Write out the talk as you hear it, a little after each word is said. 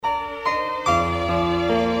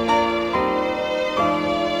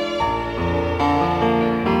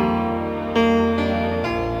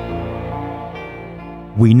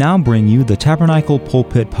We now bring you the Tabernacle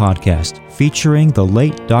Pulpit Podcast, featuring the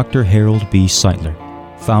late Dr. Harold B. Sightler,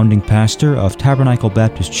 founding pastor of Tabernacle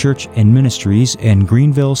Baptist Church and Ministries in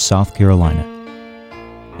Greenville, South Carolina.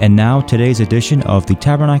 And now, today's edition of the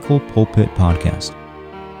Tabernacle Pulpit Podcast.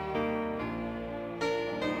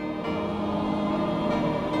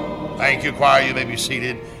 Thank you, choir. You may be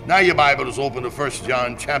seated. Now your Bible is open to 1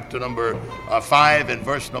 John chapter number 5 and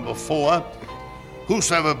verse number 4.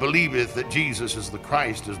 Whosoever believeth that Jesus is the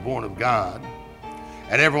Christ is born of God,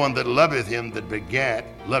 and everyone that loveth him that begat,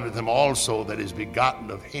 loveth him also that is begotten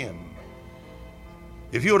of him.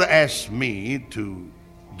 If you were to ask me to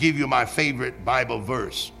give you my favorite Bible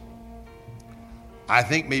verse, I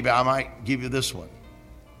think maybe I might give you this one.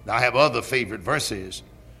 Now, I have other favorite verses,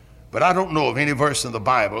 but I don't know of any verse in the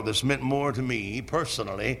Bible that's meant more to me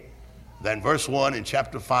personally than verse 1 in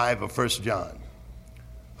chapter 5 of 1 John.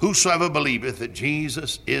 Whosoever believeth that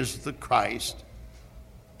Jesus is the Christ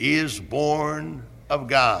is born of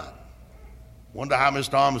God. Wonder how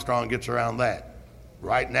Mr. Armstrong gets around that.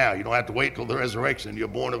 Right now. You don't have to wait till the resurrection. You're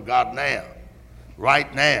born of God now.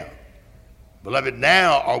 Right now. Beloved,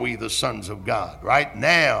 now are we the sons of God. Right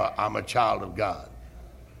now I'm a child of God.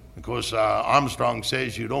 Of course, Armstrong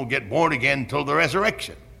says you don't get born again until the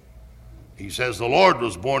resurrection. He says the Lord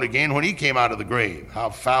was born again when he came out of the grave. How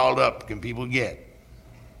fouled up can people get?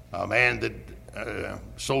 A man that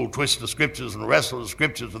so twists the scriptures and wrestles the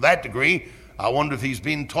scriptures to that degree, I wonder if he's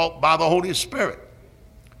being taught by the Holy Spirit.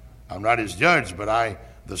 I'm not his judge, but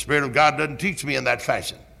the Spirit of God doesn't teach me in that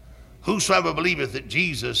fashion. Whosoever believeth that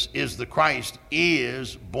Jesus is the Christ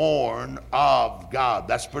is born of God.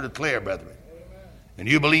 That's pretty clear, brethren. Amen. And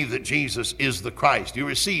you believe that Jesus is the Christ. You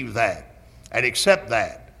receive that and accept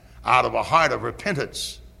that out of a heart of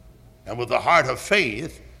repentance and with a heart of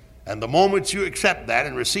faith. And the moment you accept that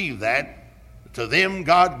and receive that, to them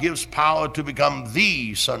God gives power to become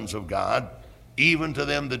the sons of God, even to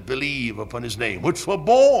them that believe upon his name, which were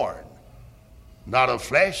born, not of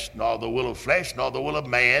flesh, nor the will of flesh, nor the will of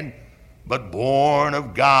man, but born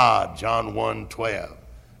of God. John 1:12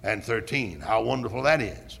 and 13. How wonderful that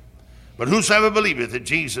is. But whosoever believeth that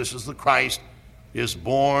Jesus is the Christ is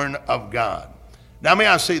born of God. Now may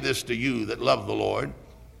I say this to you that love the Lord.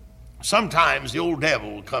 Sometimes the old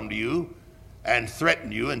devil will come to you and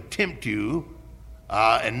threaten you and tempt you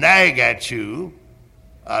and nag at you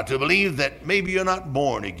to believe that maybe you're not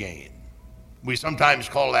born again. We sometimes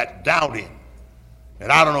call that doubting.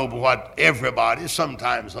 And I don't know what everybody,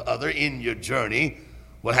 sometimes or other, in your journey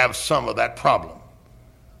will have some of that problem.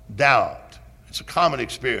 Doubt. It's a common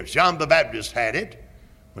experience. John the Baptist had it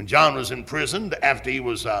when John was imprisoned after he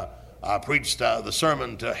was preached the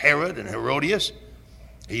sermon to Herod and Herodias.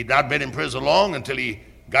 He'd not been in prison long until he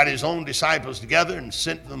got his own disciples together and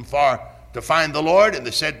sent them to find the Lord. And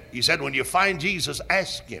he said, when you find Jesus,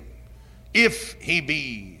 ask him if he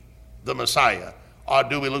be the Messiah, or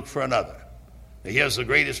do we look for another? Now, here's the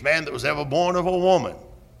greatest man that was ever born of a woman,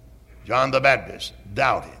 John the Baptist,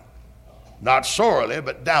 doubting. Not sorely,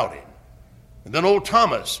 but doubting. And then old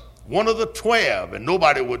Thomas, one of the 12, and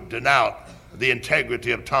nobody would denounce the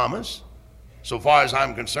integrity of Thomas. So far as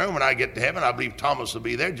I'm concerned, when I get to heaven, I believe Thomas will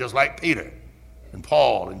be there, just like Peter and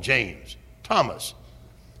Paul and James. Thomas.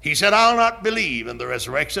 He said, I'll not believe in the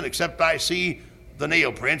resurrection except I see the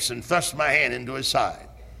nail prints and thrust my hand into his side.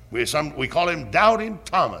 We call him Doubting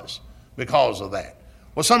Thomas because of that.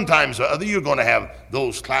 Well, sometimes or other, you're going to have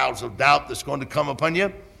those clouds of doubt that's going to come upon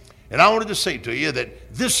you. And I wanted to say to you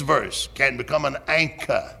that this verse can become an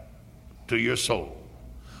anchor to your soul.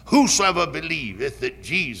 Whosoever believeth that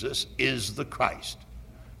Jesus is the Christ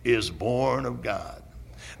is born of God.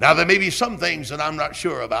 Now, there may be some things that I'm not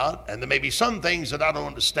sure about, and there may be some things that I don't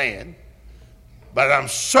understand, but I'm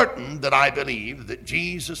certain that I believe that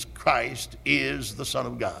Jesus Christ is the Son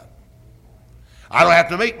of God. I don't have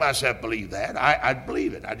to make myself believe that. I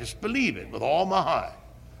believe it. I just believe it with all my heart.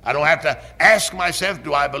 I don't have to ask myself,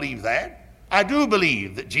 do I believe that? I do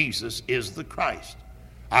believe that Jesus is the Christ.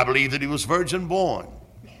 I believe that he was virgin born.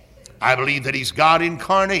 I believe that he's God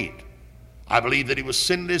incarnate. I believe that he was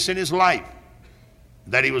sinless in his life,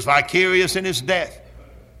 that he was vicarious in his death,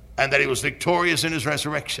 and that he was victorious in his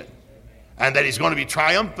resurrection, and that he's going to be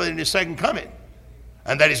triumphant in his second coming,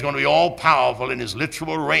 and that he's going to be all-powerful in his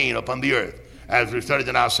literal reign upon the earth, as we studied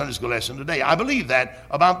in our Sunday school lesson today. I believe that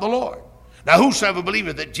about the Lord. Now, whosoever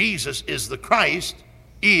believeth that Jesus is the Christ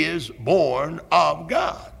is born of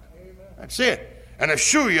God. That's it. And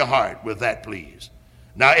assure your heart with that, please.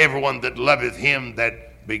 Now, everyone that loveth him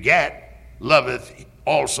that begat, loveth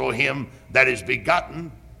also him that is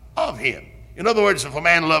begotten of him. In other words, if a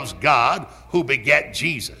man loves God who begat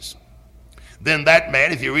Jesus, then that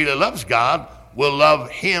man, if he really loves God, will love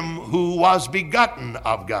him who was begotten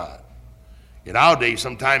of God. In our day,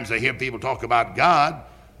 sometimes I hear people talk about God,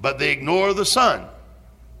 but they ignore the Son.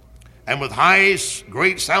 And with high,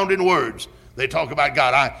 great sounding words, they talk about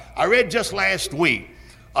God. I read just last week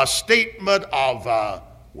a statement of,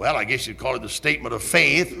 well, I guess you'd call it a statement of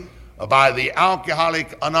faith by the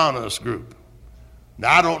Alcoholic Anonymous group.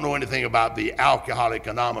 Now, I don't know anything about the Alcoholic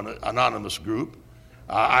Anonymous group.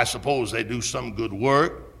 I suppose they do some good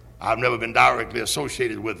work. I've never been directly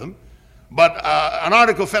associated with them. But an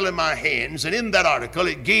article fell in my hands, and in that article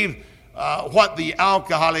it gave what the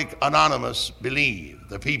Alcoholic Anonymous believe,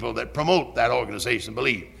 the people that promote that organization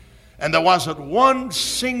believe. And there wasn't one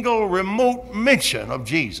single remote mention of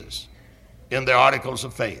Jesus in their articles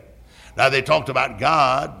of faith. Now, they talked about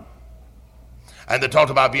God, and they talked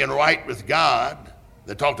about being right with God.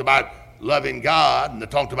 They talked about loving God, and they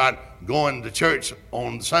talked about going to church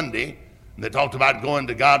on Sunday, and they talked about going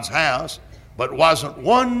to God's house, but wasn't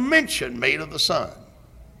one mention made of the Son.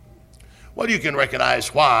 Well, you can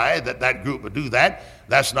recognize why that group would do that.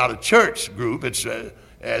 That's not a church group.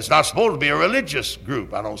 It's not supposed to be a religious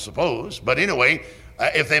group, I don't suppose. But anyway,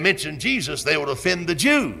 if they mention Jesus, they would offend the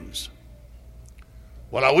Jews.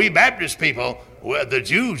 Well, we Baptist people, the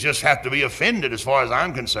Jews just have to be offended as far as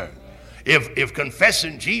I'm concerned. If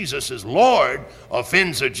confessing Jesus as Lord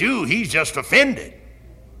offends a Jew, he's just offended.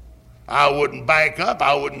 I wouldn't back up.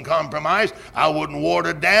 I wouldn't compromise. I wouldn't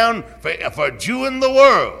water down for a Jew in the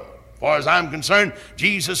world. As far as I'm concerned,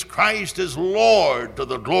 Jesus Christ is Lord to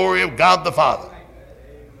the glory of God the Father.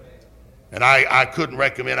 And I couldn't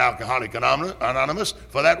recommend Alcoholic Anonymous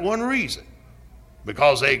for that one reason,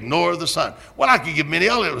 because they ignore the Son. Well, I could give many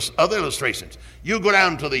other illustrations. You go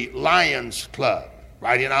down to the Lions Club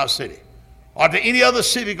right in our city, or to any other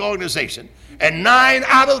civic organization, and 9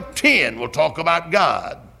 out of 10 will talk about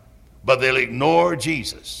God, but they'll ignore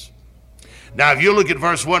Jesus. Now, if you look at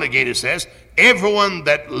verse 1 again, it says, everyone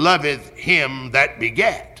that loveth him that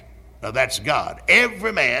begat. Now, that's God.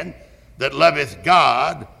 Every man that loveth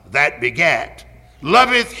God that begat,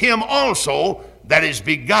 loveth him also that is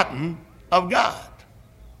begotten of God.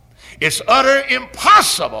 It's utter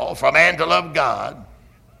impossible for a man to love God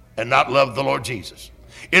and not love the Lord Jesus.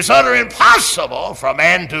 It's utter impossible for a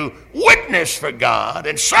man to witness for God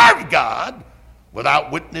and serve God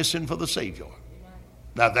without witnessing for the Savior.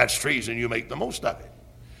 Now, if that's treason, you make the most of it.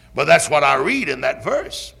 But that's what I read in that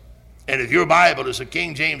verse. And if your Bible is a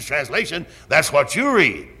King James translation, that's what you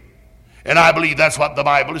read. And I believe that's what the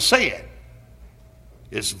Bible is saying.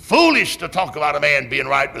 It's foolish to talk about a man being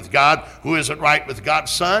right with God who isn't right with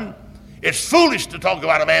God's Son. It's foolish to talk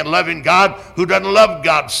about a man loving God who doesn't love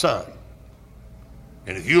God's Son.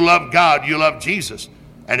 And if you love God, you love Jesus.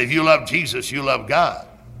 And if you love Jesus, you love God.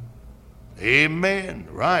 Amen.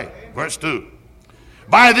 Right. Verse 2.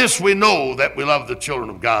 By this we know that we love the children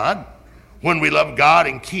of God, when we love God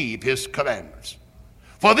and keep his commandments.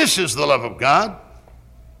 For this is the love of God,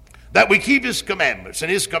 that we keep his commandments,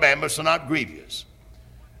 and his commandments are not grievous.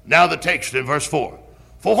 Now the text in verse 4.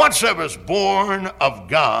 For whatsoever is born of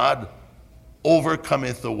God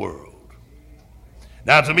overcometh the world.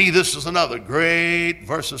 Now to me this is another great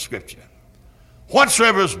verse of Scripture.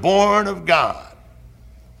 Whatsoever is born of God.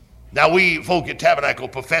 Now we folk at Tabernacle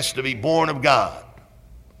profess to be born of God.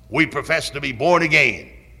 We profess to be born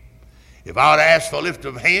again. If I were to ask for a lift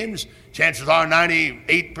of hands, chances are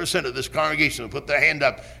 98% of this congregation will put their hand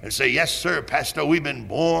up and say, yes, sir, Pastor, we've been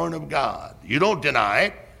born of God. You don't deny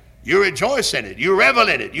it. You rejoice in it. You revel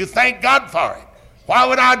in it. You thank God for it. Why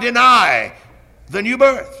would I deny the new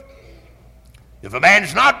birth? If a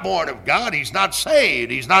man's not born of God, he's not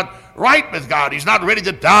saved. He's not right with God. He's not ready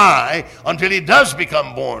to die until he does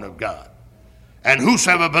become born of God. And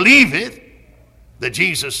whosoever believeth that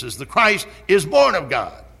Jesus is the Christ is born of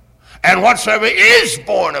God. And whatsoever is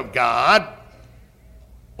born of God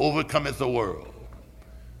overcometh the world.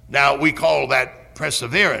 Now, we call that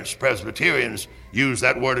perseverance. Presbyterians use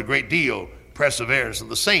that word a great deal, perseverance of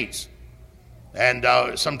the saints. And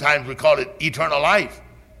sometimes we call it eternal life.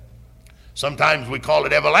 Sometimes we call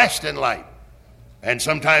it everlasting life. And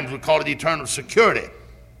sometimes we call it eternal security.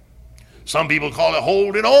 Some people call it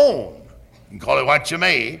holding on. You can call it what you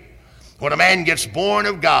may. When a man gets born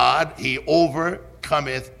of God, he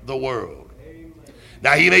overcometh the world. Amen.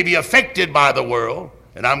 Now, he may be affected by the world,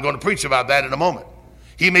 and I'm going to preach about that in a moment.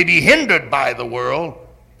 He may be hindered by the world,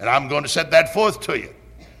 and I'm going to set that forth to you.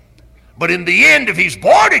 But in the end, if he's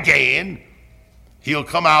born again, he'll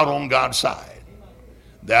come out on God's side.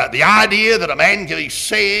 The idea that a man can be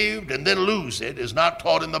saved and then lose it is not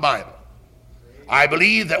taught in the Bible. I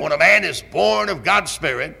believe that when a man is born of God's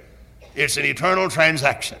Spirit, it's an eternal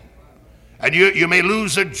transaction. And you may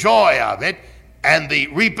lose the joy of it, and the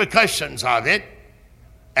repercussions of it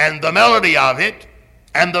and the melody of it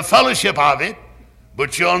and the fellowship of it,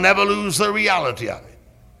 but you'll never lose the reality of it.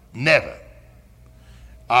 Never.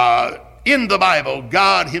 In the Bible,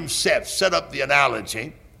 God himself set up the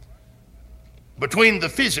analogy between the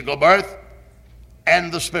physical birth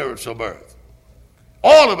and the spiritual birth.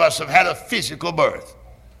 All of us have had a physical birth.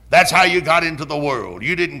 That's how you got into the world.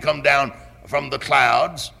 You didn't come down from the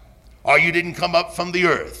clouds, or you didn't come up from the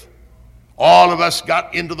earth. All of us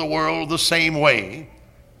got into the world the same way,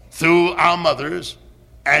 through our mothers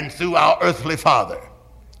and through our earthly father.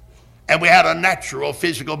 And we had a natural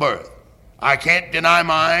physical birth. I can't deny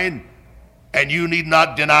mine, and you need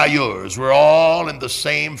not deny yours. We're all in the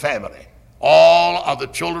same family. All are the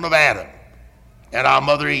children of Adam and our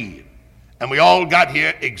mother Eve. And we all got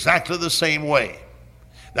here exactly the same way.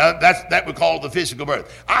 Now, that we call the physical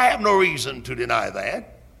birth. I have no reason to deny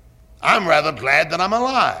that. I'm rather glad that I'm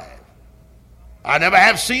alive. I never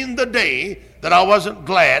have seen the day that I wasn't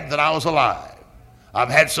glad that I was alive. I've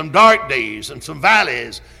had some dark days and some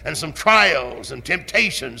valleys and some trials and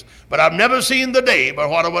temptations, but I've never seen the day but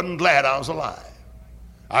what I wasn't glad I was alive.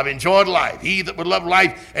 I've enjoyed life. He that would love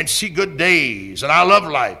life and see good days, and I love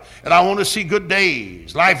life, and I want to see good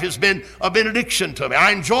days. Life has been a benediction to me.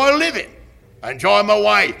 I enjoy living. I enjoy my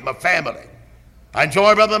wife, my family. I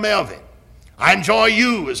enjoy Brother Melvin. I enjoy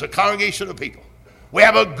you as a congregation of people. We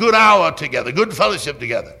have a good hour together, good fellowship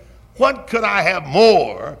together. What could I have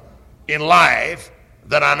more in life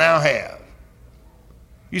than I now have?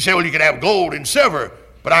 You say, well, you can have gold and silver,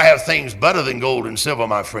 but I have things better than gold and silver,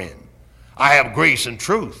 my friend. I have grace and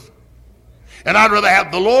truth. And I'd rather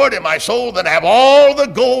have the Lord in my soul than have all the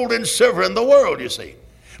gold and silver in the world, you see.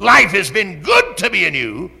 Life has been good to me and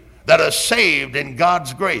you that are saved in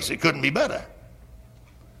God's grace. It couldn't be better.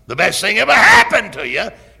 The best thing ever happened to you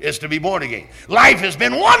is to be born again. Life has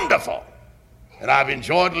been wonderful, and I've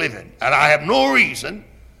enjoyed living, and I have no reason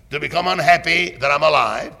to become unhappy that I'm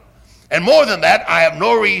alive. And more than that, I have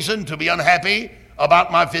no reason to be unhappy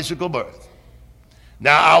about my physical birth.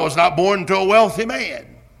 Now, I was not born to a wealthy man.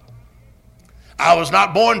 I was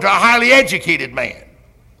not born to a highly educated man.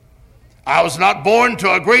 I was not born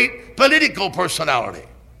to a great political personality,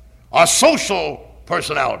 a social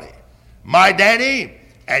personality. My daddy,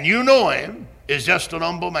 and you know him, is just an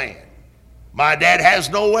humble man. My dad has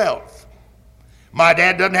no wealth. My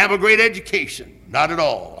dad doesn't have a great education, not at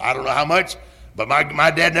all. I don't know how much, but my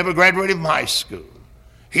dad never graduated from high school.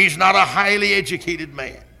 He's not a highly educated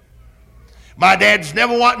man. My dad's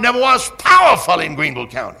never was powerful in Greenville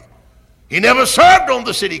County. He never served on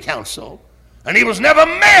the city council, and he was never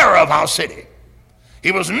mayor of our city.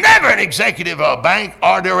 He was never an executive of a bank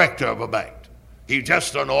or director of a bank. He's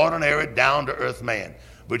just an ordinary, down-to-earth man.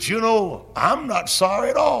 But you know, I'm not sorry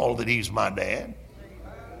at all that he's my dad.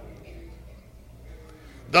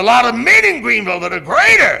 There are a lot of men in Greenville that are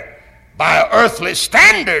greater by earthly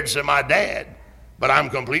standards than my dad, but I'm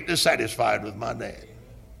completely satisfied with my dad.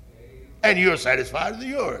 And you're satisfied with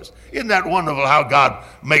yours. Isn't that wonderful how God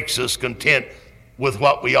makes us content with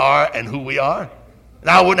what we are and who we are? And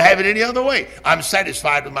I wouldn't have it any other way. I'm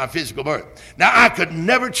satisfied with my physical birth. Now, I could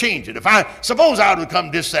never change it. Suppose I would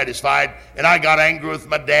become dissatisfied and I got angry with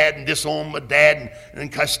my dad and disowned my dad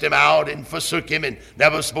and cussed him out and forsook him and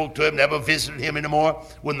never spoke to him, never visited him anymore.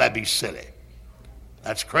 Wouldn't that be silly?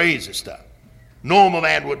 That's crazy stuff. Normal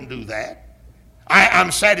man wouldn't do that.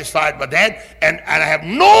 I'm satisfied with my dad, and I have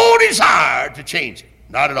no desire to change it.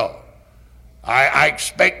 Not at all. I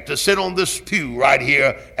expect to sit on this pew right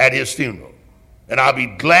here at his funeral, and I'll be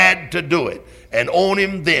glad to do it and own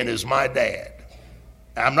him then as my dad.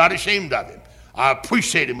 I'm not ashamed of him. I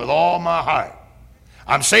appreciate him with all my heart.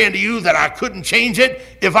 I'm saying to you that I couldn't change it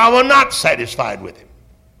if I were not satisfied with him.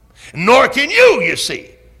 Nor can you see.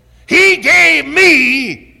 He gave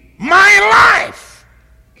me my life.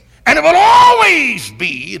 And it will always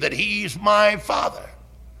be that he's my father.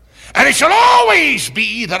 And it shall always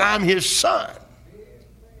be that I'm his son.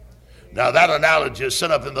 Now that analogy is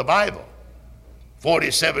set up in the Bible.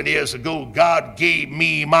 47 years ago, God gave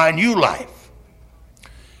me my new life.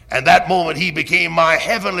 And that moment he became my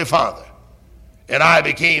heavenly father. And I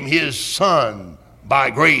became his son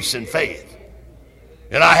by grace and faith.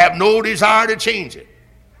 And I have no desire to change it.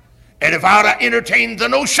 And if I would entertained the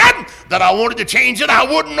notion that I wanted to change it, I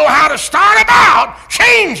wouldn't know how to start about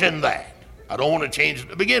changing that. I don't want to change it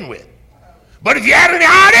to begin with. But if you had any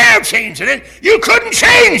idea of changing it, you couldn't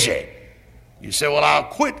change it. You say, well, I'll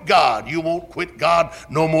quit God. You won't quit God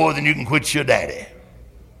no more than you can quit your daddy.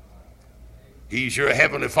 He's your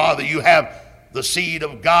heavenly father. You have the seed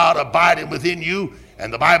of God abiding within you,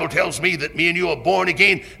 And the Bible tells me that me and you are born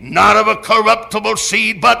again, not of a corruptible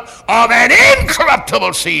seed, but of an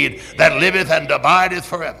incorruptible seed that liveth and abideth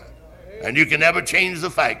forever. And you can never change the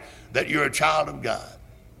fact that you're a child of God.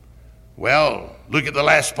 Well, look at the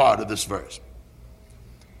last part of this verse.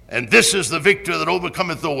 And this is the victory that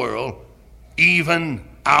overcometh the world, even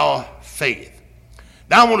our faith.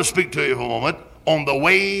 Now I want to speak to you for a moment on the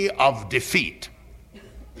way of defeat.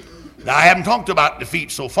 Now, I haven't talked about defeat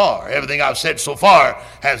so far. Everything I've said so far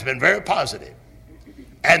has been very positive.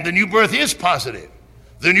 And the new birth is positive.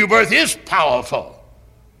 The new birth is powerful.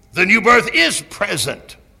 The new birth is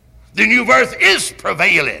present. The new birth is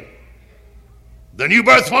prevailing. The new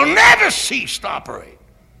birth will never cease to operate.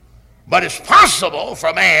 But it's possible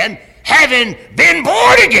for man, having been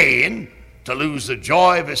born again, to lose the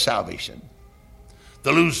joy of his salvation,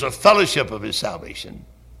 to lose the fellowship of his salvation,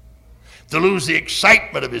 to lose the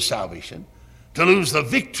excitement of his salvation, to lose the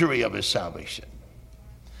victory of his salvation.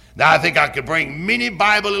 Now, I think I could bring many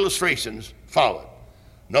Bible illustrations forward.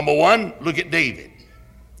 Number one, look at David.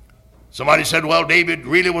 Somebody said, well, David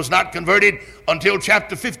really was not converted until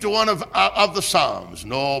chapter 51 of the Psalms.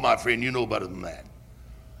 No, my friend, you know better than that.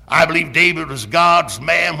 I believe David was God's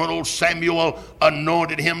man when old Samuel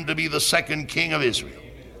anointed him to be the second king of Israel.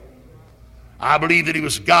 I believe that he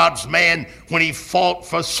was God's man when he fought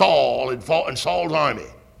for Saul and fought in Saul's army.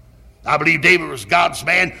 I believe David was God's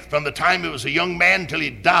man from the time he was a young man till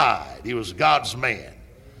he died. He was God's man.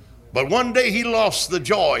 But one day he lost the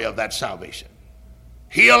joy of that salvation.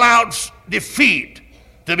 He allowed defeat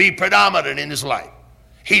to be predominant in his life.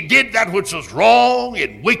 He did that which was wrong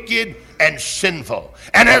and wicked and sinful.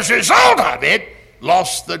 And as a result of it,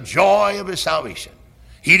 lost the joy of his salvation.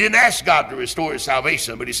 He didn't ask God to restore his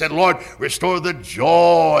salvation, but he said, Lord, restore the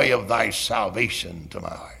joy of thy salvation to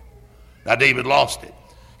my heart. Now, David lost it.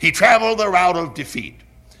 He traveled the route of defeat.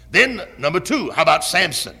 Then, number two, how about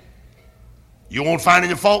Samson? You won't find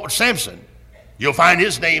any fault with Samson. You'll find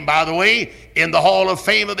his name, by the way, in the Hall of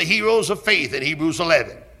Fame of the Heroes of Faith in Hebrews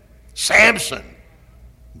 11. Samson,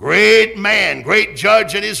 great man, great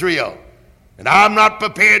judge in Israel. And I'm not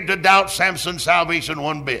prepared to doubt Samson's salvation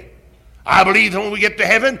one bit. I believe that when we get to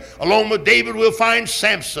heaven, along with David, we'll find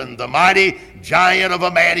Samson, the mighty giant of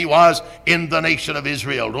a man he was in the nation of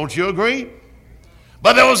Israel. Don't you agree?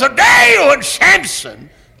 But there was a day when Samson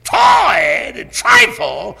toyed and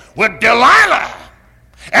trifled with Delilah.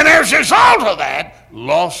 And as a result of that,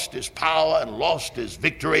 lost his power and lost his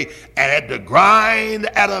victory and had to grind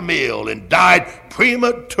at a mill and died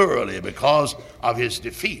prematurely because of his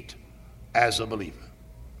defeat as a believer.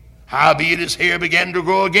 Howbeit his hair began to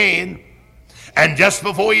grow again, and just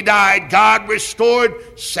before he died, God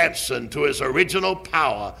restored Samson to his original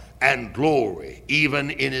power and glory,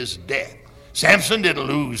 even in his death. Samson didn't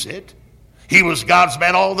lose it. He was God's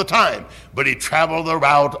man all the time, but he traveled the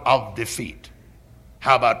route of defeat.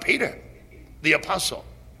 How about Peter, the apostle?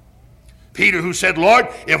 Peter, who said, Lord,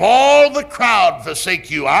 if all the crowd forsake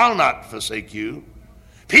you, I'll not forsake you.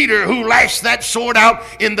 Peter, who lashed that sword out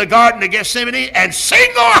in the Garden of Gethsemane and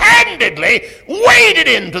single-handedly waded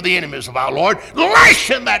into the enemies of our Lord,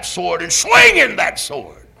 lashing that sword and swinging that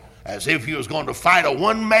sword as if he was going to fight a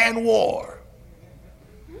one-man war.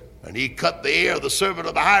 And he cut the ear of the servant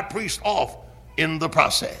of the high priest off in the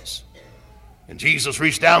process. And Jesus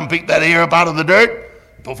reached down and picked that ear up out of the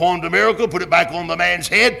dirt, performed a miracle, put it back on the man's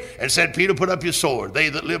head, and said, Peter, put up your sword. They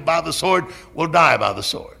that live by the sword will die by the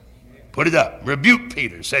sword. Put it up. Rebuked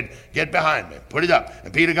Peter, said, get behind me. Put it up.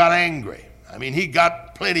 And Peter got angry. I mean, he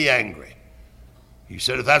got plenty angry. He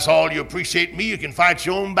said, if that's all you appreciate me, you can fight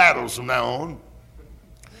your own battles from now on.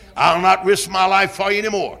 I'll not risk my life for you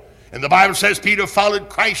anymore. And the Bible says Peter followed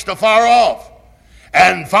Christ afar off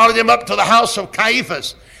and followed him up to the house of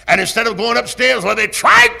Caiaphas. And instead of going upstairs where they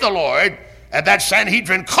tried the Lord at that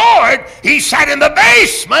Sanhedrin court, he sat in the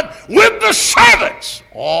basement with the servants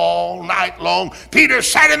all night long. Peter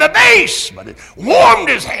sat in the basement and warmed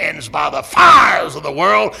his hands by the fires of the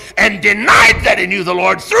world and denied that he knew the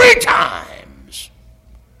Lord 3 times.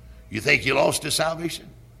 You think he lost his salvation?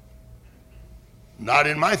 Not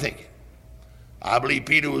in my thinking. I believe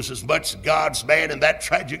Peter was as much God's man in that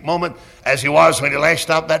tragic moment as he was when he lashed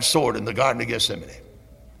out that sword in the Garden of Gethsemane.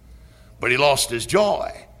 But he lost his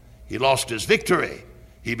joy. He lost his victory.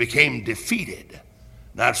 He became defeated.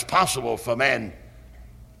 Now, it's possible for man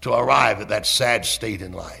to arrive at that sad state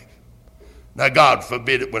in life. Now, God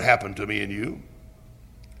forbid it would happen to me and you.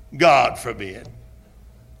 God forbid.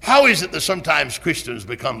 How is it that sometimes Christians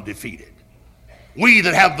become defeated? We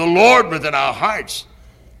that have the Lord within our hearts,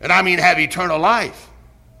 and I mean have eternal life.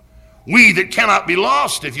 We that cannot be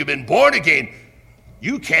lost. If you've been born again,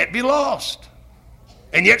 you can't be lost.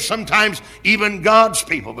 And yet sometimes even God's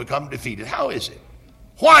people become defeated. How is it?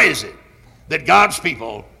 Why is it that God's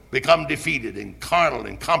people become defeated and carnal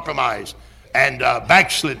and compromised and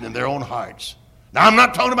backslidden in their own hearts? Now, I'm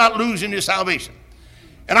not talking about losing your salvation.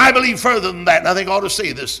 And I believe further than that, and I think I ought to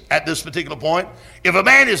say this at this particular point. If a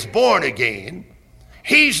man is born again,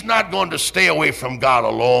 he's not going to stay away from God a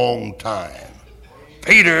long time.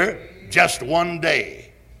 Peter, just one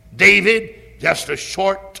day. David, just a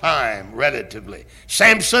short time, relatively.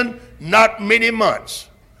 Samson, not many months,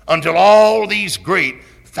 until all these great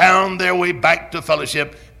found their way back to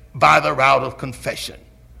fellowship by the route of confession.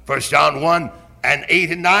 1 John 1 and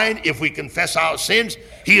 8 and 9, if we confess our sins,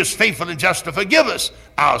 he is faithful and just to forgive us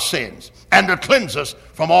our sins and to cleanse us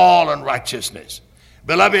from all unrighteousness.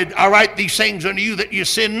 Beloved, I write these things unto you that you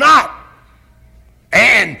sin not.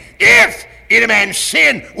 And if any man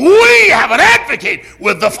sin, we have an advocate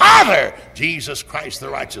with the Father, Jesus Christ, the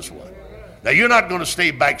righteous one. Now, you're not going to stay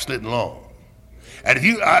backslidden long. And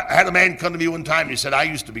I had a man come to me one time and he said, I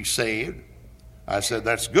used to be saved. I said,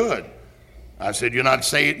 that's good. I said, you're not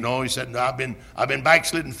saved? No. He said, no, I've been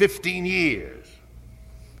backslidden 15 years.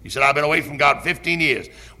 He said, I've been away from God 15 years.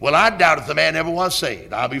 Well, I doubt if the man ever was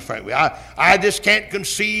saved. I'll be frank with you. I just can't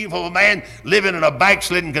conceive of a man living in a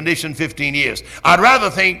backslidden condition 15 years. I'd rather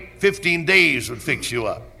think 15 days would fix you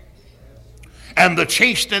up. And the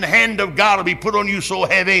chastening hand of God will be put on you so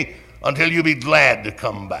heavy until you'll be glad to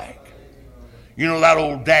come back. You know, that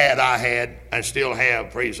old dad I had, and still have,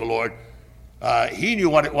 praise the Lord, he knew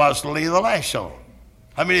what it was to lay the lash on.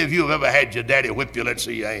 How many of you have ever had your daddy whip you? Let's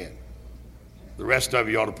see your hand. The rest of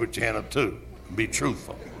you ought to put your hand up too and be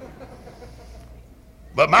truthful.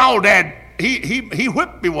 But my old dad, he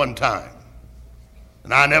whipped me one time.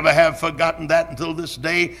 And I never have forgotten that until this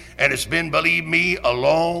day. And it's been, believe me, a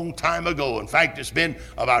long time ago. In fact, it's been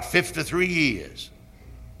about 53 years.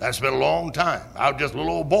 That's been a long time. I was just a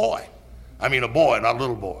little old boy. I mean a boy, not a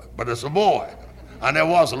little boy, but it's a boy. I never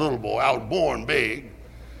was a little boy. I was born big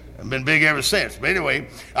and been big ever since. But anyway,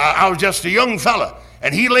 I was just a young fella.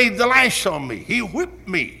 And he laid the lash on me. He whipped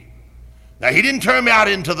me. Now, he didn't turn me out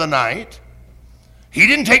into the night. He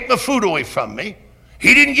didn't take my food away from me.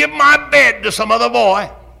 He didn't give my bed to some other boy.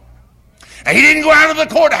 And he didn't go out of the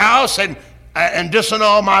courthouse and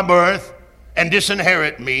disannul my birth and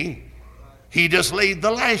disinherit me. He just laid the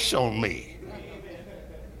lash on me.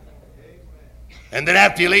 And then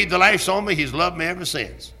after he laid the lash on me, he's loved me ever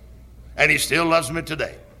since. And he still loves me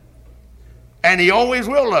today. And he always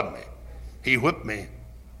will love me. He whipped me,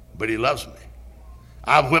 but he loves me.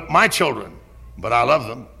 I've whipped my children, but I love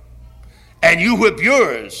them. And you whip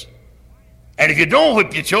yours. And if you don't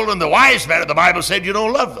whip your children, the wise man, the Bible said you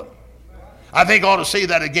don't love them. I think I ought to say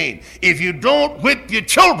that again. If you don't whip your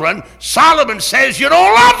children, Solomon says you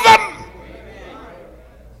don't love them.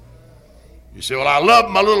 You say, well, I love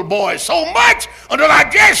my little boy so much until I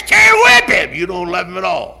just can't whip him. You don't love him at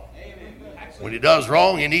all. When he does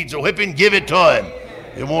wrong, he needs a whipping, give it to him.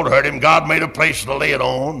 It won't hurt him. God made a place to lay it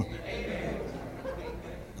on.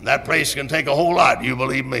 And that place can take a whole lot, you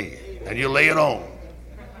believe me. And you lay it on.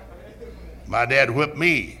 My dad whipped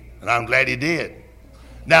me, and I'm glad he did.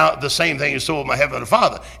 Now, the same thing is so with my Heavenly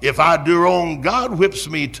Father. If I do wrong, God whips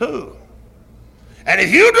me too. And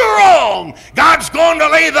if you do wrong, God's going to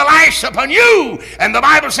lay the lash upon you. And the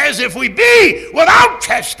Bible says if we be without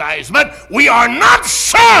chastisement, we are not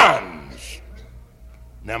sons.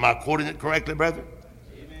 Now, am I quoting it correctly, brethren?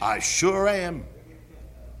 I sure am.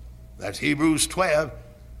 That's Hebrews 12.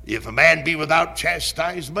 If a man be without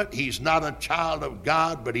chastisement, he's not a child of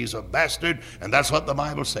God, but he's a bastard. And that's what the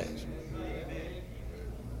Bible says.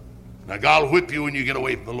 Now, God will whip you when you get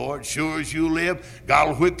away from the Lord. Sure as you live, God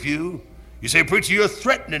will whip you. You say, preacher, you're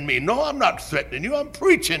threatening me. No, I'm not threatening you. I'm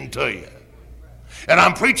preaching to you. And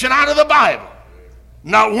I'm preaching out of the Bible.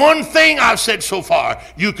 Not one thing I've said so far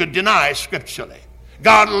you could deny scripturally.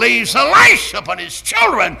 God lays a lash upon his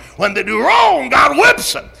children. When they do wrong, God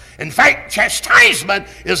whips them. In fact, chastisement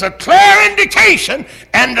is a clear indication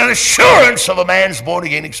and an assurance of a man's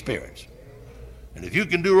born-again experience. And if you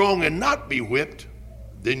can do wrong and not be whipped,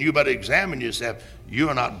 then you better examine yourself.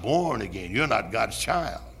 You're not born again. You're not God's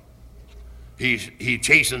child. He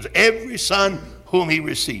chastens every son whom he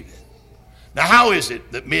receiveth. Now, how is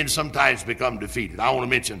it that men sometimes become defeated? I want to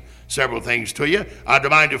mention several things to you. I'd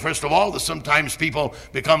remind you, first of all, that sometimes people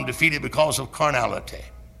become defeated because of carnality.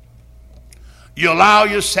 You allow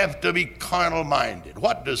yourself to be carnal-minded.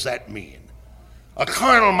 What does that mean? A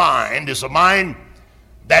carnal mind is a mind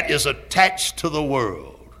that is attached to the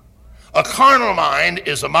world. A carnal mind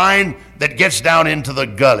is a mind that gets down into the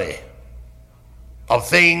gully of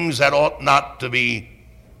things that ought not to be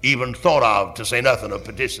even thought of, to say nothing of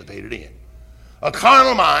participated in. A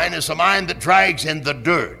carnal mind is a mind that drags in the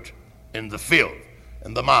dirt, in the filth,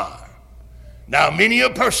 and the mire. Now, many a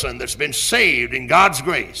person that's been saved in God's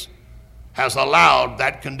grace has allowed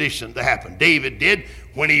that condition to happen. David did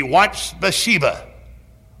when he watched Bathsheba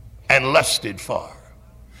and lusted for her.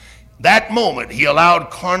 That moment, he allowed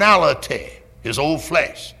carnality, his old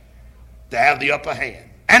flesh, to have the upper hand.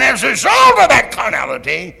 And as a result of that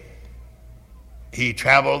carnality, he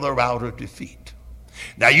traveled the route of defeat.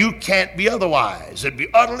 Now, you can't be otherwise. It'd be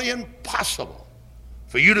utterly impossible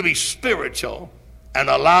for you to be spiritual and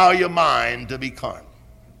allow your mind to be carnal.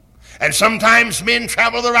 And sometimes men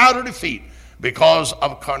travel the route of defeat because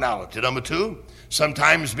of carnality. Number two,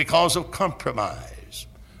 sometimes because of compromise.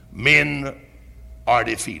 Men are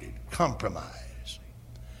defeated. Compromise.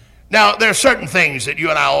 Now, there are certain things that you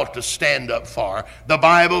and I ought to stand up for. The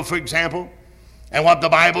Bible, for example, and what the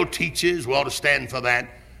Bible teaches, we ought to stand for that.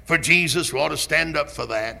 For Jesus, we ought to stand up for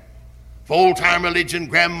that. For old-time religion,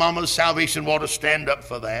 grandmama's salvation, we ought to stand up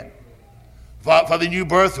for that. For the new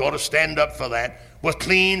birth, we ought to stand up for that. With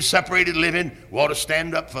clean, separated living, we ought to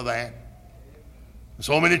stand up for that.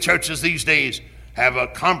 So many churches these days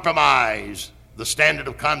have compromised the standard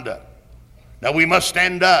of conduct. Now, we must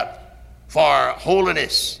stand up for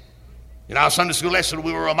holiness. In our Sunday school lesson,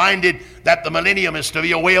 we were reminded that the millennium is to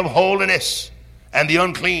be a way of holiness, and the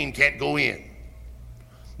unclean can't go in.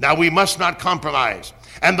 Now, we must not compromise.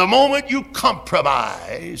 And the moment you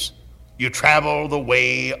compromise, you travel the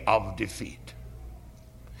way of defeat.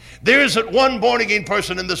 There isn't one born-again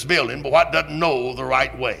person in this building but what doesn't know the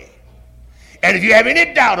right way. And if you have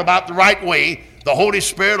any doubt about the right way, the Holy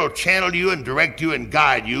Spirit will channel you and direct you and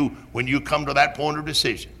guide you when you come to that point of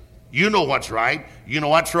decision. You know what's right. You know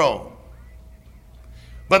what's wrong.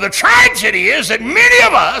 But the tragedy is that many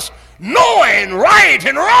of us, knowing right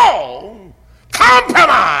and wrong,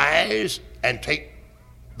 compromise and take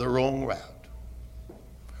the wrong route.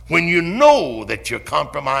 When you know that your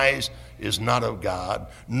compromise is not of God,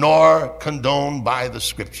 nor condoned by the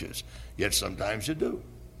Scriptures, yet sometimes you do.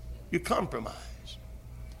 You compromise.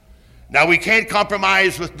 Now, we can't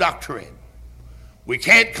compromise with doctrine. We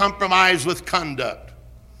can't compromise with conduct.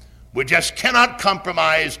 We just cannot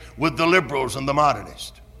compromise with the liberals and the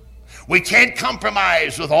modernists. We can't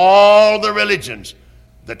compromise with all the religions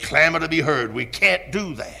that clamor to be heard. We can't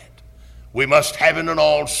do that. We must have in and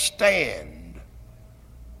all stand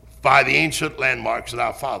by the ancient landmarks that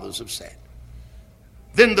our fathers have set.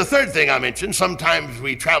 Then the third thing I mentioned, sometimes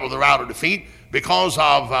we travel the route of defeat because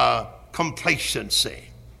of complacency.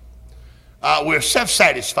 We're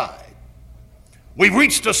self-satisfied. We've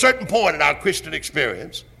reached a certain point in our Christian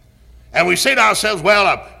experience, and we say to ourselves, well,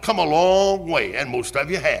 I've come a long way, and most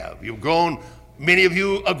of you have. You've grown, many of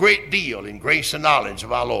you, a great deal in grace and knowledge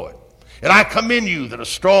of our Lord. And I commend you that are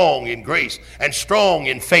strong in grace and strong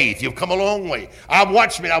in faith. You've come a long way. I've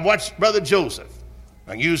watched Brother Joseph.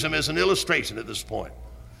 I use him as an illustration at this point.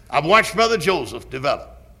 I've watched Brother Joseph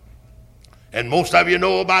develop. And most of you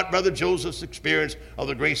know about Brother Joseph's experience of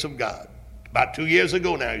the grace of God. About 2 years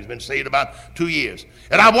ago now, he's been saved about 2 years.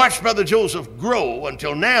 And I've watched Brother Joseph grow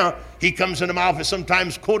until now he comes into my office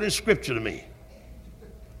sometimes quoting Scripture to me.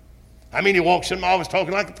 I mean, he walks in my office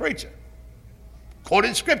talking like a preacher,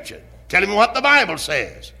 quoting Scripture, telling me what the Bible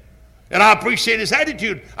says. And I appreciate his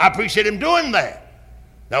attitude. I appreciate him doing that.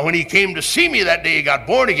 Now, when he came to see me that day, he got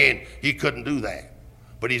born again, he couldn't do that.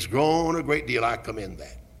 But he's grown a great deal. I commend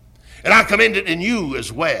that. And I commend it in you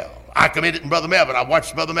as well. I commend it in Brother Melvin. I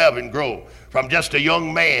watched Brother Melvin grow from just a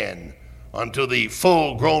young man unto the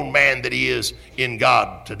full-grown man that he is in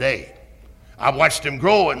God today. I've watched him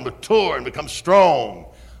grow and mature and become strong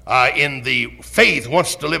in the faith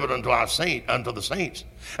once delivered unto the saints.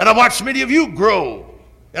 And I've watched many of you grow,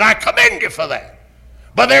 and I commend you for that.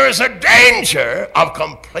 But there is a danger of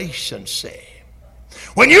complacency.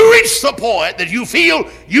 When you reach the point that you feel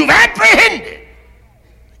you've apprehended,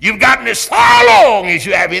 you've gotten as far along as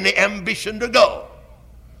you have any ambition to go,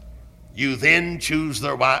 you then choose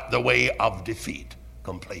the way of defeat,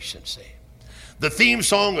 complacency. The theme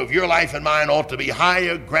song of your life and mine ought to be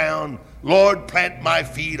higher ground. Lord, plant my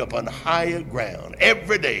feet upon higher ground.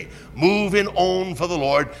 Every day, moving on for the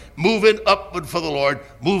Lord, moving upward for the Lord,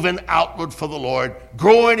 moving outward for the Lord,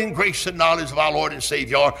 growing in grace and knowledge of our Lord and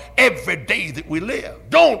Savior every day that we live.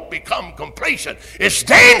 Don't become complacent. It's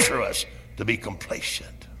dangerous to be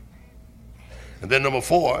complacent. And then number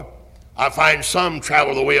 4, I find some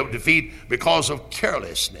travel the way of defeat because of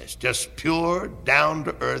carelessness, just pure,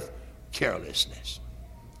 down-to-earth carelessness.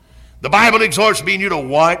 The Bible exhorts me and you to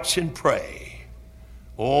watch and pray.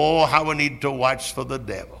 Oh, how we need to watch for the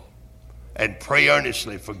devil and pray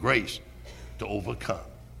earnestly for grace to overcome.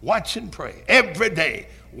 Watch and pray. Every day,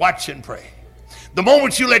 watch and pray. The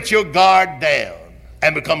moment you let your guard down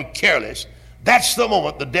and become careless, that's the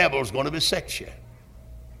moment the devil is going to beset you.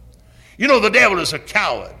 You know, the devil is a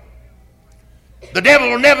coward. The devil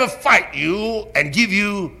will never fight you and give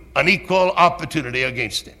you an equal opportunity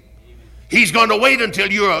against him. He's going to wait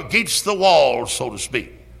until you're against the wall, so to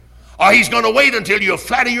speak. Or he's going to wait until you're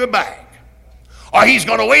flat on your back. Or he's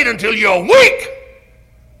going to wait until you're weak.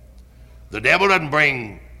 The devil doesn't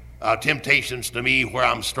bring temptations to me where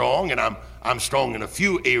I'm strong, and I'm strong in a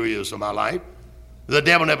few areas of my life. The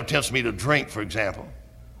devil never tempts me to drink, for example.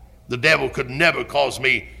 The devil could never cause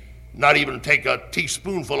me not even take a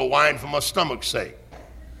teaspoonful of wine for my stomach's sake.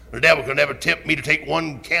 The devil could never tempt me to take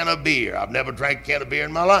one can of beer. I've never drank a can of beer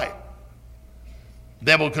in my life. The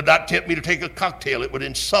devil could not tempt me to take a cocktail. It would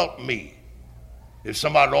insult me. If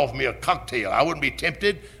somebody offered me a cocktail, I wouldn't be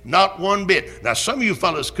tempted, not one bit. Now, some of you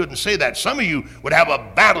fellas couldn't say that. Some of you would have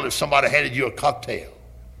a battle if somebody handed you a cocktail.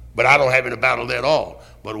 But I don't have any battle there at all.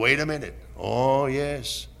 But wait a minute. Oh,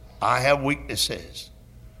 yes, I have weaknesses.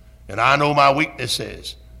 And I know my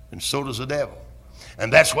weaknesses. And so does the devil.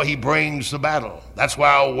 And that's why he brings the battle. That's why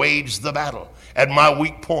I wage the battle. At my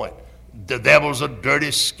weak point, the devil's a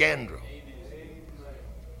dirty scoundrel.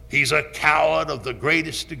 He's a coward of the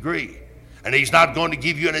greatest degree. And he's not going to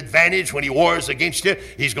give you an advantage when he wars against you.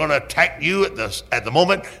 He's going to attack you at the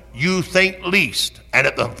moment you think least. And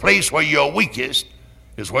at the place where you're weakest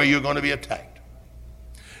is where you're going to be attacked.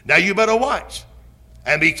 Now you better watch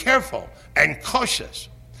and be careful and cautious.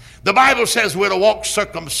 The Bible says we're to walk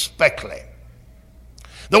circumspectly.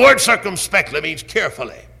 The word circumspectly means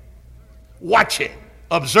carefully, watching,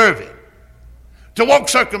 observing. To walk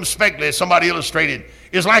circumspectly, as somebody illustrated,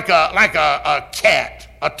 is like a cat,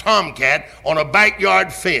 a tomcat on a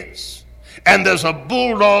backyard fence. And there's a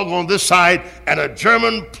bulldog on this side and a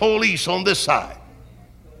German police on this side.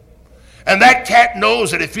 And that cat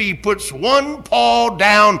knows that if he puts one paw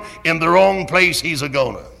down in the wrong place, he's a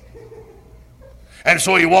goner. And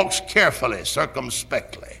so he walks carefully,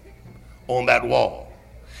 circumspectly on that wall.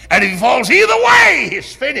 And if he falls either way,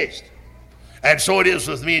 he's finished. And so it is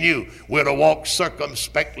with me and you. We're to walk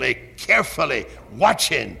circumspectly, carefully,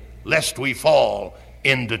 watching lest we fall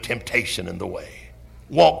into temptation in the way.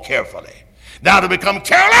 Walk carefully. Now, to become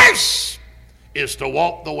careless is to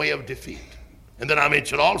walk the way of defeat. And then I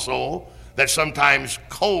mentioned also that sometimes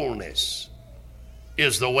coldness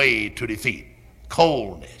is the way to defeat.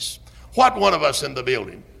 Coldness. What one of us in the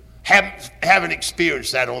building haven't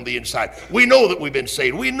experienced that on the inside? We know that we've been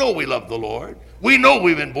saved. We know we love the Lord. We know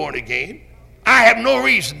we've been born again. I have no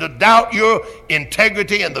reason to doubt your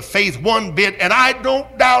integrity and the faith one bit, and I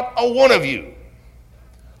don't doubt a one of you.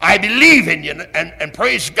 I believe in you and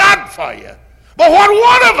praise God for you. But what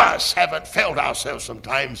one of us haven't felt ourselves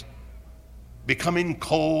sometimes becoming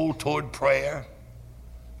cold toward prayer,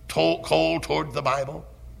 cold toward the Bible,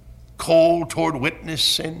 cold toward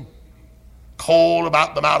witnessing, cold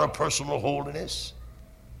about the matter of personal holiness,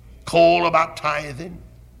 cold about tithing,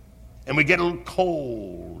 and we get a little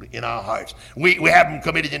cold in our hearts. We haven't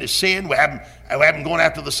committed any sin. We haven't gone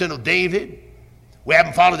after the sin of David. We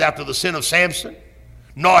haven't followed after the sin of Samson,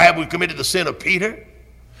 nor have we committed the sin of Peter.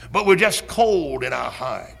 But we're just cold in our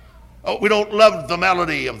heart. Oh, we don't love the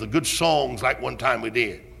melody of the good songs like one time we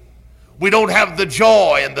did. We don't have the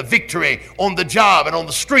joy and the victory on the job and on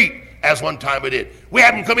the street as one time we did. We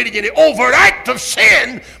haven't committed any overt act of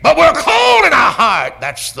sin, but we're cold in our heart.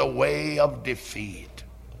 That's the way of defeat.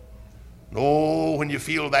 Oh, when you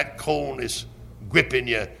feel that coldness gripping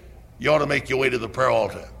you, you ought to make your way to the prayer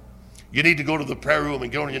altar. You need to go to the prayer room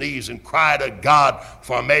and get on your knees and cry to God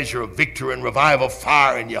for a measure of victory and revival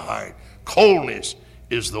fire in your heart. Coldness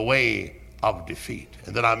is the way of defeat.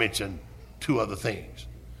 And then I mentioned two other things.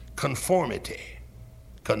 Conformity,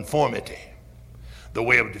 the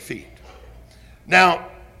way of defeat. Now,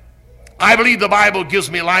 I believe the Bible gives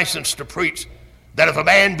me license to preach that if a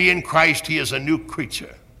man be in Christ, he is a new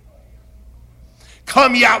creature.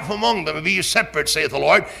 Come ye out from among them and be ye separate, saith the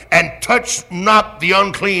Lord, and touch not the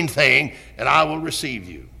unclean thing, and I will receive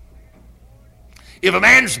you. If a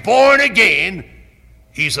man's born again,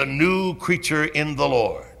 he's a new creature in the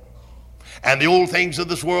Lord. And the old things of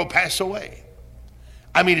this world pass away.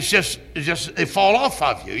 I mean, it's just they fall off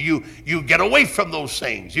of you. You get away from those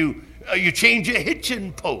things. You change your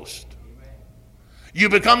hitching post. You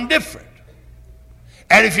become different.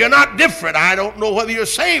 And if you're not different, I don't know whether you're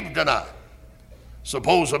saved or not.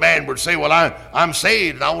 Suppose a man would say, well, I'm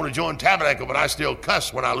saved and I want to join Tabernacle, but I still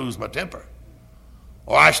cuss when I lose my temper.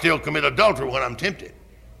 Or I still commit adultery when I'm tempted.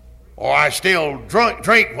 Or I still drink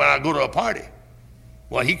when I go to a party.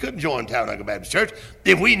 Well, he couldn't join Tabernacle Baptist Church.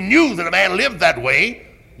 If we knew that a man lived that way,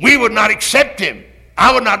 we would not accept him.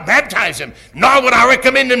 I would not baptize him, nor would I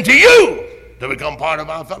recommend him to you to become part of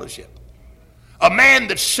our fellowship. A man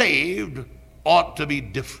that's saved ought to be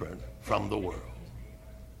different from the world.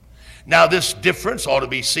 Now, this difference ought to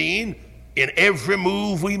be seen in every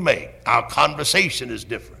move we make. Our conversation is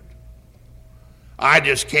different. I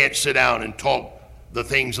just can't sit down and talk the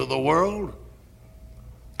things of the world.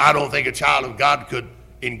 I don't think a child of God could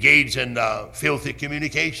engage in filthy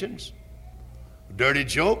communications, dirty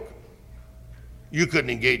joke. You couldn't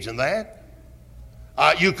engage in that.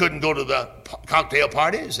 You couldn't go to the cocktail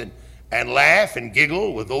parties and laugh and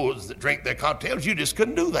giggle with those that drink their cocktails. You just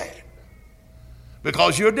couldn't do that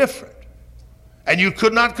because you're different. And you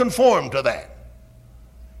could not conform to that.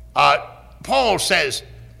 Paul says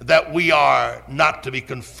that we are not to be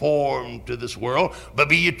conformed to this world, but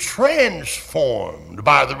be ye transformed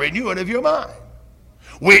by the renewing of your mind.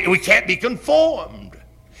 We can't be conformed.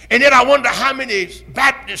 And yet I wonder how many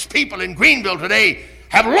Baptist people in Greenville today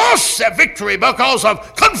have lost their victory because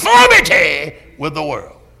of conformity with the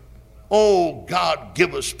world. Oh, God,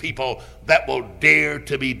 give us people that will dare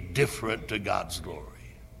to be different to God's glory.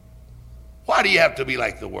 Why do you have to be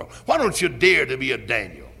like the world? Why don't you dare to be a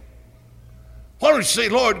Daniel? Why don't you say,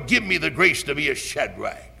 Lord, give me the grace to be a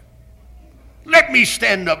Shadrach? Let me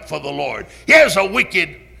stand up for the Lord. Here's a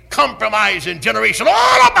wicked, compromising generation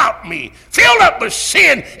all about me, filled up with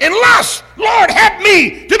sin and lust. Lord, help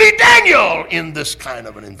me to be Daniel in this kind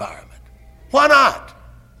of an environment. Why not?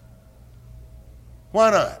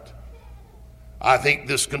 Why not? I think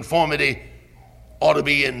this conformity ought to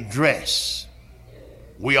be in dress.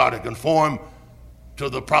 We ought to conform to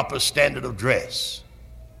the proper standard of dress.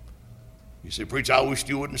 You say, preacher, I wish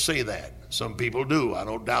you wouldn't say that. Some people do. I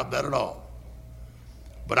don't doubt that at all.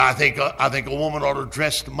 But I think a woman ought to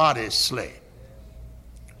dress modestly.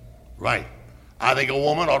 Right. I think a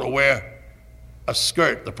woman ought to wear a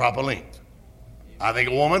skirt the proper length. I think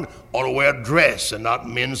a woman ought to wear a dress and not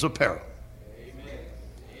men's apparel.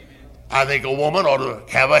 I think a woman ought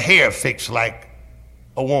to have a hair fixed like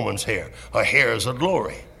a woman's hair. Her hair is a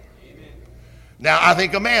glory. Now, I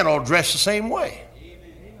think a man ought to dress the same way.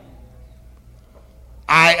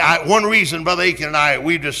 One reason, Brother Aiken and I,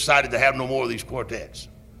 we've decided to have no more of these quartets.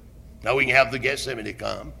 Now, we can have the Gethsemane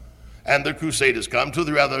come and the Crusaders come, 2 or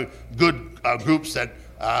 3 other good groups that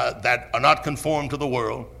are not conformed to the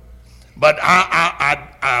world. But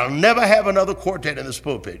I'll never have another quartet in this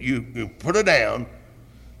pulpit. You put it down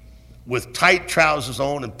with tight trousers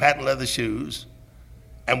on and patent leather shoes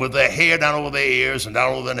and with their hair down over their ears and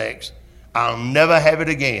down over their necks. I'll never have it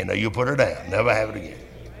again. Now, you put her down. Never have it again.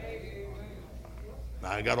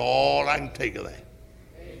 I got all I can take of that.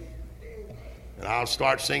 And I'll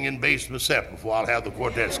start singing bass myself before I'll have the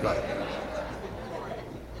quartets come.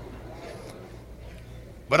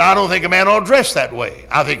 But I don't think a man ought to dress that way.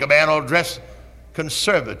 I think a man ought to dress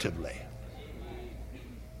conservatively.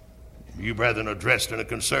 You brethren are dressed in a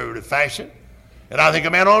conservative fashion, and I think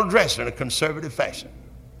a man ought to dress in a conservative fashion.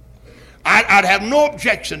 I'd have no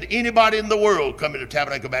objection to anybody in the world coming to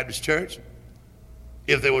Tabernacle Baptist Church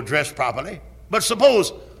if they were dressed properly. But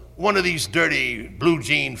suppose one of these dirty, blue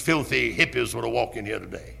jean, filthy hippies were to walk in here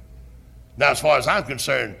today. Now, as far as I'm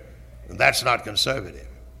concerned, that's not conservative.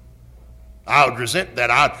 I would resent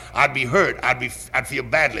that. I'd be hurt. I'd feel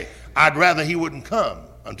badly. I'd rather he wouldn't come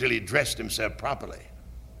until he dressed himself properly.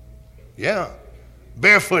 Yeah.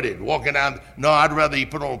 Barefooted, walking down. No, I'd rather he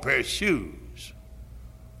put on a pair of shoes.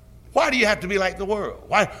 Why do you have to be like the world?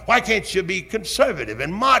 Why can't you be conservative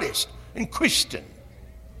and modest and Christian?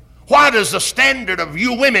 Why does the standard of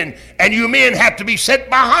you women and you men have to be set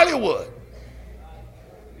by Hollywood?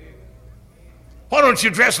 Why don't you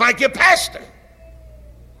dress like your pastor?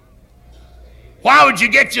 Why would you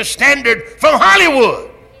get your standard from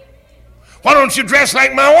Hollywood? Why don't you dress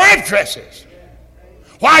like my wife dresses?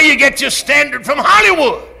 Why you get your standard from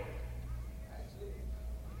Hollywood?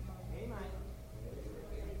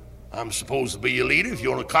 I'm supposed to be your leader. If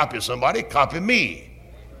you want to copy somebody, copy me.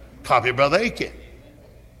 Copy Brother Aiken.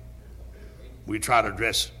 We try to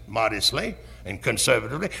dress modestly and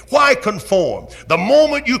conservatively. Why conform? The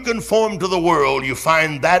moment you conform to the world, you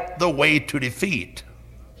find that the way to defeat.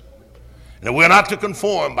 And we're not to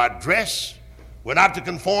conform by dress. We're not to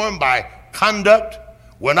conform by conduct.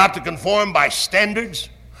 We're not to conform by standards.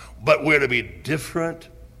 But we're to be different.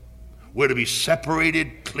 We're to be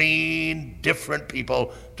separated, clean, different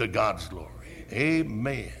people to God's glory.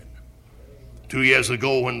 Amen. 2 years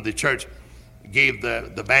ago when the church gave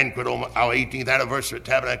the banquet on our 18th anniversary at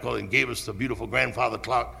Tabernacle and gave us the beautiful grandfather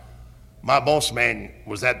clock, my boss man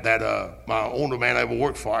was at that, my older man I ever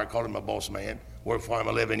worked for, I called him my boss man, worked for him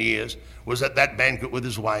 11 years, was at that banquet with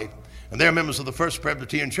his wife. And they're members of the First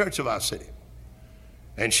Presbyterian Church of our city.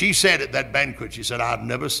 And she said at that banquet, she said, I've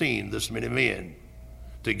never seen this many men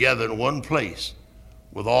together in one place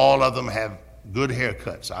with all of them have good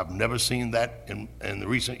haircuts. I've never seen that in the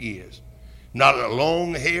recent years. Not a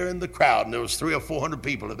long hair in the crowd, and there was 300 or 400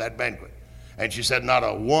 people at that banquet. And she said, not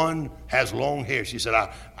a one has long hair. She said,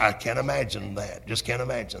 I can't imagine that, just can't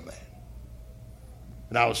imagine that.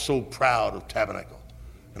 And I was so proud of Tabernacle,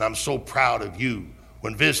 and I'm so proud of you.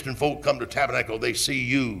 When visiting folk come to Tabernacle, they see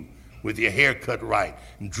you with your hair cut right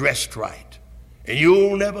and dressed right. And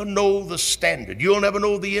you'll never know the standard. You'll never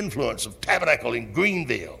know the influence of Tabernacle in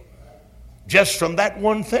Greenville just from that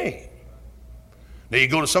one thing. Now you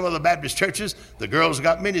go to some of the Baptist churches, the girls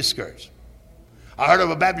got miniskirts. I heard of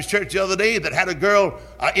a Baptist church the other day that had a girl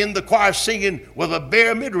in the choir singing with a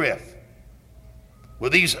bare midriff,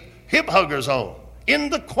 with these hip huggers on, in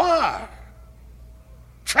the choir.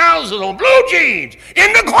 Trousers on, blue jeans,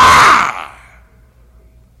 in the choir.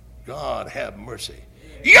 God have mercy.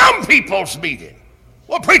 Young people's meeting.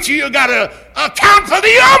 Well, preacher, you got to account for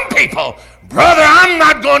the young people. Brother, I'm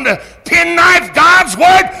not going to penknife God's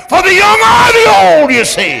word for the young or the old, you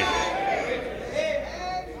see.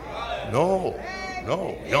 No.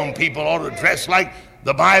 Young people ought to dress like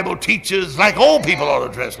the Bible teaches, like old people ought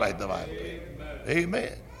to dress like the Bible.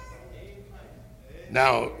 Amen.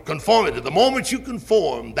 Now, conformity. The moment you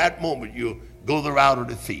conform, that moment you go the route of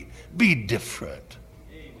defeat. Be different.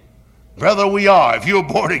 Brother, we are. If you're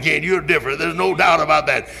born again, you're different. There's no doubt about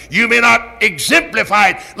that. You may not exemplify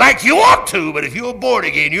it like you ought to, but if you're born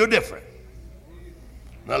again, you're different.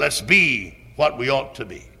 Now let's be what we ought to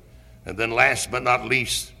be. And then last but not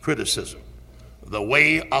least, criticism. The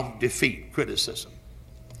way of defeat, criticism.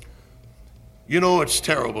 You know, it's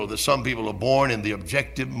terrible that some people are born in the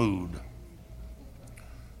objective mood.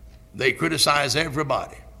 They criticize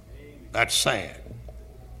everybody. That's sad.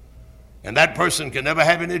 And that person can never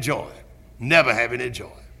have any joy. Never have any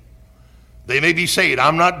joy. They may be saved.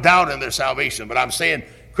 I'm not doubting their salvation, but I'm saying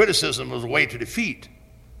criticism is a way to defeat.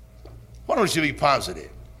 Why don't you be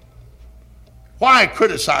positive? Why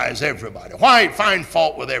criticize everybody? Why find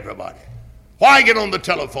fault with everybody? Why get on the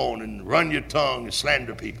telephone and run your tongue and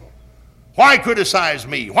slander people? Why criticize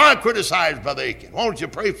me? Why criticize Brother Aiken? Why don't you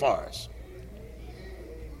pray for us?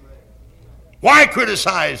 Why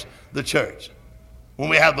criticize the church? When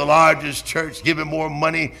we have the largest church, giving more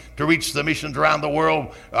money to reach the missions around the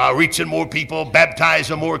world, reaching more people,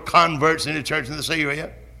 baptizing more converts in the church in this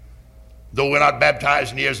area. Though we're not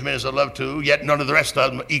baptized near as many as I'd love to, yet none of the rest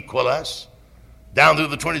of them equal us. Down through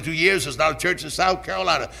the 22 years, there's not a church in South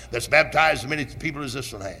Carolina that's baptized as many people as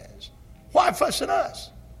this one has. Why fuss at us?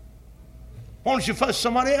 Why don't you fuss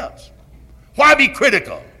somebody else? Why be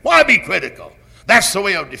critical? Why be critical? That's the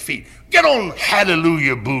way of defeat. Get on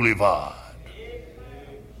Hallelujah Boulevard.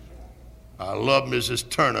 I love Mrs.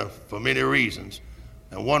 Turner for many reasons.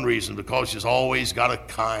 And one reason, because she's always got a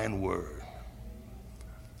kind word.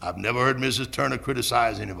 I've never heard Mrs. Turner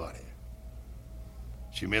criticize anybody.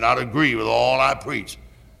 She may not agree with all I preach.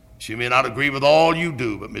 She may not agree with all you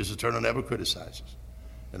do, but Mrs. Turner never criticizes.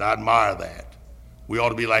 And I admire that. We ought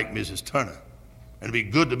to be like Mrs. Turner. And it'd be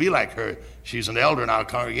good to be like her. She's an elder in our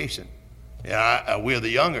congregation. And we're the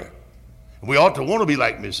younger. And we ought to want to be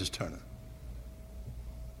like Mrs. Turner.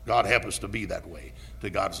 God help us to be that way, to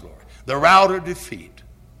God's glory. The route of defeat.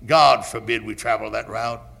 God forbid we travel that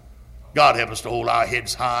route. God help us to hold our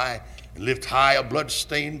heads high and lift high a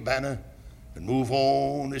blood-stained banner and move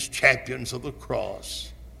on as champions of the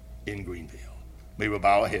cross in Greenville. May we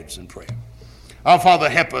bow our heads and pray. Our Father,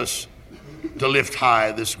 help us to lift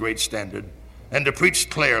high this great standard and to preach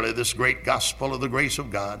clearly this great gospel of the grace of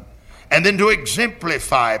God, and then to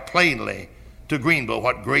exemplify plainly to Greenville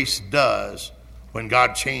what grace does when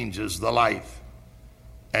God changes the life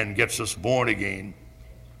and gets us born again,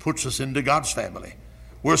 puts us into God's family.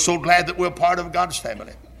 We're so glad that we're part of God's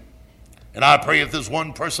family. And I pray if there's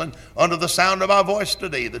one person under the sound of our voice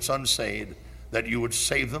today that's unsaved, that you would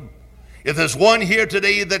save them. If there's one here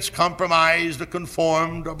today that's compromised or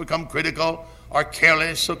conformed or become critical or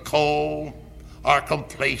careless or cold or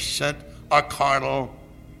complacent or carnal,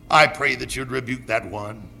 I pray that you'd rebuke that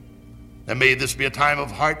one. And may this be a time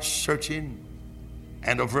of heart searching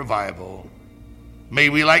and of revival. May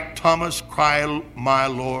we, like Thomas, cry, my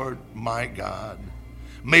Lord, my God.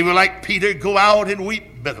 May we, like Peter, go out and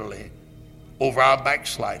weep bitterly over our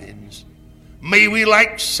backslidings. May we,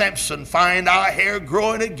 like Samson, find our hair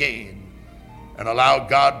growing again and allow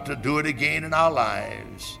God to do it again in our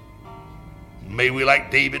lives. May we, like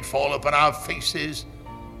David, fall upon our faces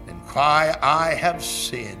and cry, I have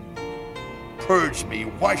sinned. Purge me,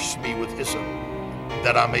 wash me with hyssop,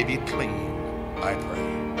 that I may be clean, I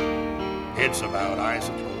pray. Heads are bowed, eyes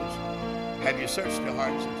are closed. Have you searched your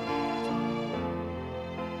hearts unto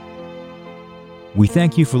the We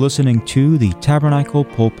thank you for listening to the Tabernacle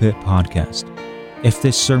Pulpit Podcast. If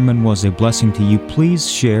this sermon was a blessing to you, please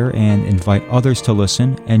share and invite others to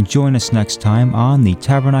listen, and join us next time on the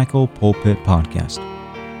Tabernacle Pulpit Podcast.